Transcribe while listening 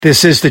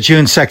This is the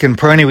June 2nd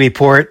Peroni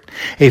Report.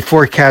 A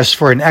forecast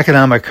for an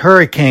economic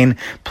hurricane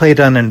played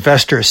on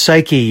investor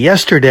psyche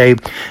yesterday,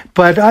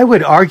 but I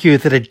would argue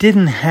that it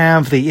didn't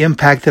have the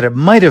impact that it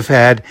might have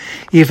had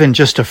even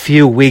just a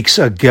few weeks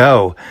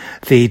ago.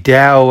 The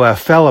Dow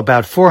fell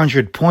about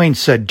 400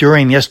 points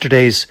during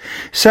yesterday's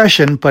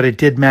session, but it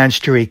did manage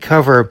to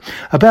recover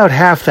about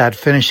half that,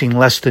 finishing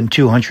less than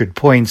 200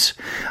 points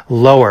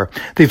lower.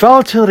 The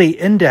volatility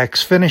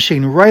index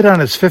finishing right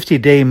on its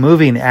 50-day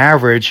moving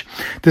average.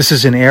 This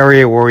is an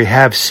area where we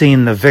have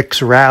seen the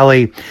VIX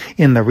rally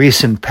in the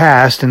recent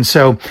past, and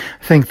so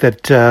I think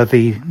that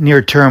the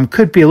near term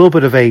could be a little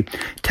bit of a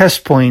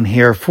test point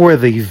here for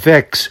the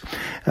VIX.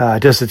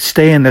 Does it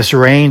stay in this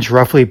range,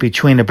 roughly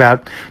between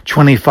about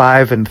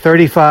 25 and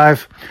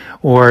 35,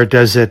 or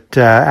does it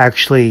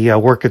actually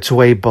work its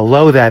way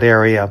below that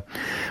area?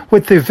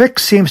 What the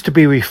VIX seems to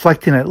be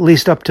reflecting, at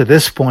least up to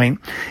this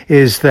point,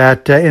 is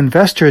that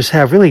investors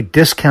have really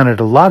discounted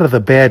a lot of the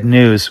bad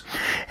news.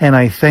 And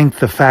I think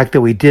the fact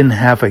that we didn't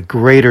have a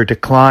greater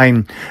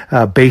decline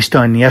based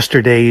on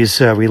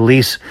yesterday's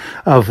release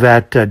of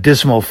that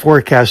dismal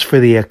forecast for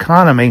the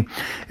economy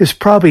is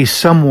probably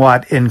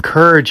somewhat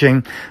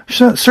encouraging.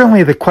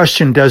 Certainly the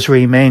question does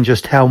remain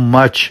just how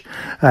much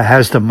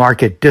has the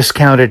market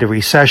discounted a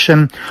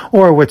recession,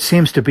 or what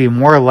seems to be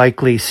more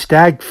likely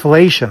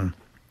stagflation.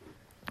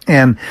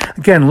 And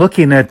again,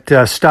 looking at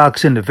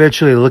stocks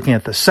individually, looking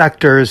at the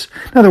sectors,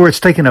 in other words,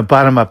 taking a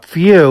bottom-up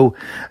view,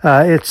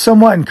 it's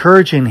somewhat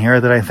encouraging here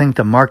that I think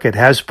the market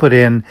has put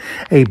in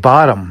a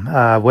bottom.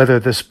 Whether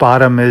this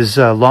bottom is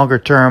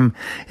longer-term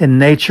in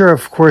nature,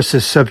 of course,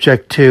 is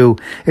subject to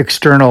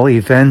external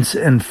events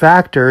and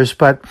factors.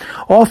 But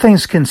all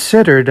things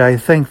considered, I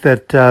think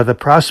that the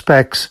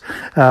prospects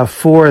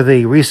for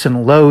the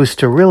recent lows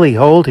to really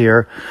hold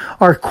here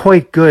are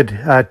quite good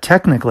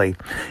technically.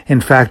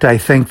 In fact, I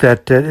think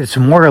that it's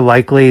more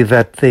likely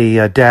that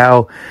the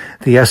Dow,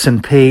 the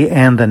S&P,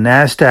 and the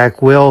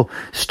NASDAQ will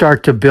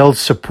start to build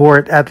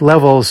support at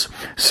levels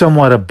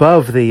somewhat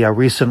above the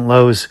recent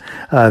lows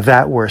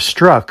that were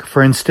struck.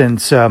 For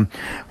instance,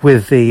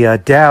 with the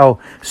Dow,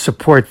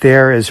 support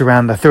there is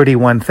around the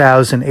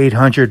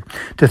 31,800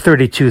 to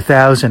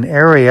 32,000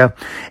 area,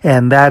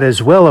 and that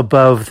is well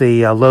above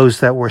the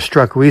lows that were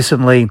struck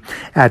recently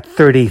at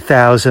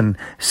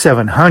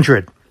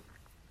 30,700.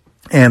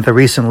 And the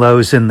recent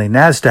lows in the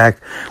NASDAQ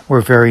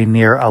were very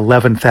near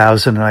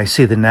 11,000, and I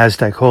see the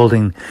NASDAQ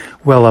holding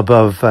well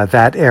above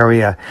that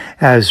area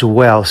as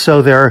well.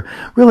 So there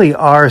really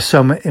are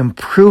some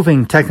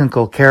improving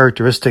technical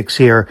characteristics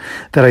here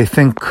that I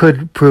think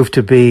could prove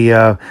to be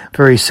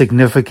very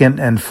significant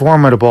and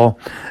formidable.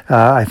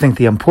 I think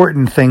the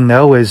important thing,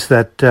 though, is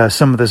that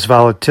some of this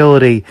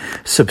volatility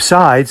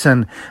subsides,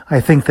 and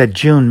I think that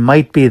June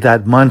might be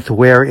that month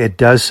where it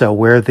does so,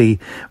 where the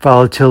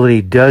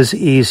volatility does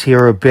ease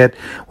here a bit,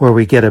 where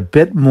we get a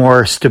bit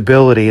more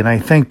stability. And I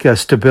think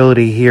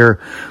stability here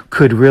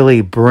could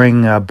really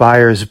bring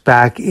buyers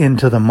back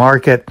into the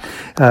market,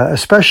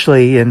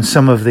 especially in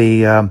some of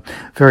the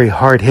very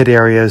hard-hit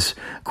areas,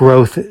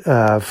 growth,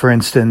 for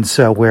instance,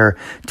 where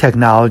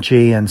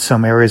technology and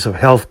some areas of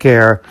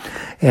healthcare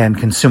and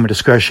consumer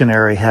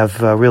discretionary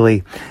have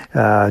really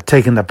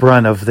taken the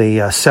brunt of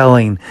the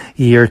selling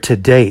year to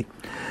date.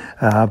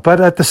 But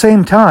at the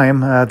same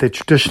time, the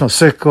traditional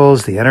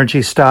cyclicals, the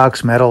energy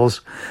stocks, metals,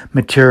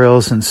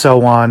 materials, and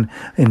so on,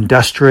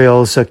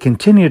 industrials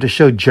continue to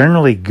show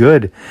generally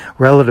good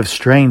relative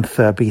strength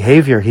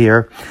behavior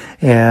here.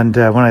 And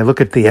when I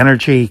look at the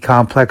energy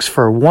complex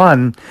for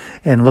one,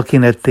 and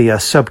looking at the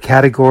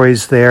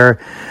subcategories there,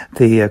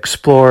 the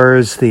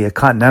explorers, the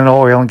continental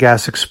oil and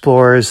gas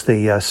explorers,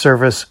 the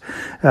service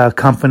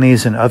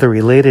companies and other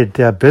related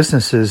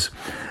businesses,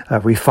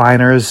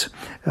 refiners,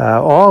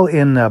 all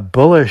in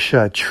bullish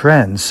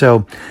trends.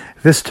 So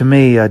this to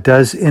me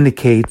does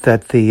indicate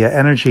that the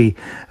energy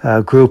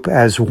group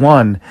as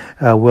one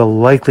will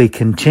likely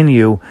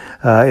continue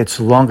its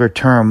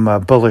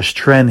longer-term bullish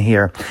trend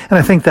here. And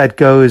I think that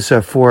goes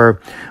for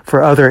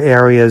other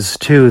areas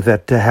too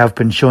that have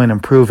been showing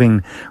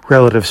improving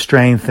relative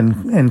strength,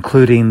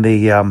 including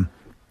the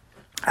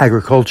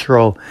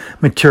agricultural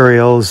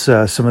materials,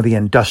 some of the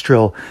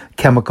industrial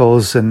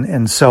chemicals,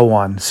 and so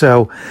on.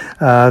 So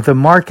the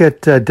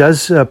market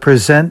does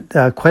present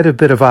quite a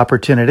bit of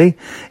opportunity.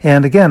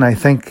 And again, I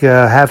think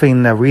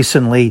having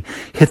recently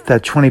hit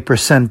that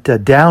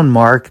 20% down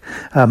mark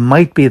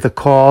might be the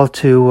call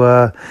to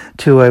a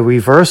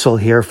reversal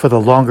here for the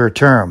longer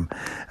term.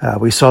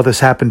 We saw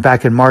this happen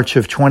back in March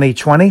of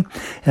 2020,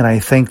 and I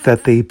think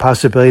that the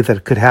possibility that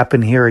it could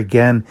happen here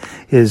again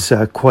is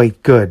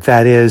quite good.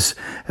 That is,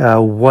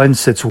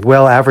 once it's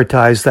well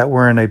advertised that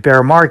we're in a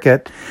bear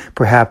market,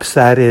 perhaps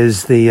that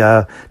is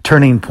the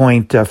turning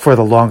point for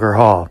the longer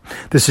haul.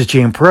 This is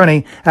Gene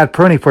Peroni at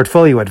Peroni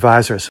Portfolio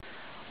Advisors.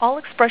 All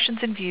expressions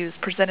and views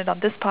presented on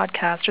this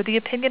podcast are the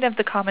opinion of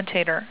the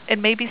commentator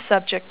and may be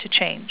subject to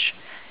change.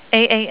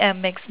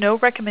 AAM makes no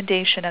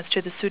recommendation as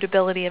to the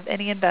suitability of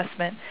any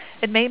investment.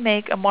 It may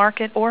make a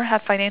market or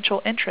have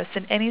financial interest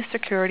in any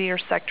security or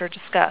sector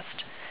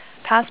discussed.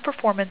 Past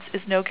performance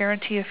is no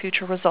guarantee of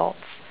future results.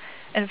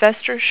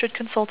 Investors should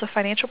consult a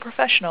financial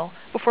professional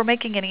before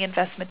making any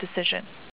investment decision.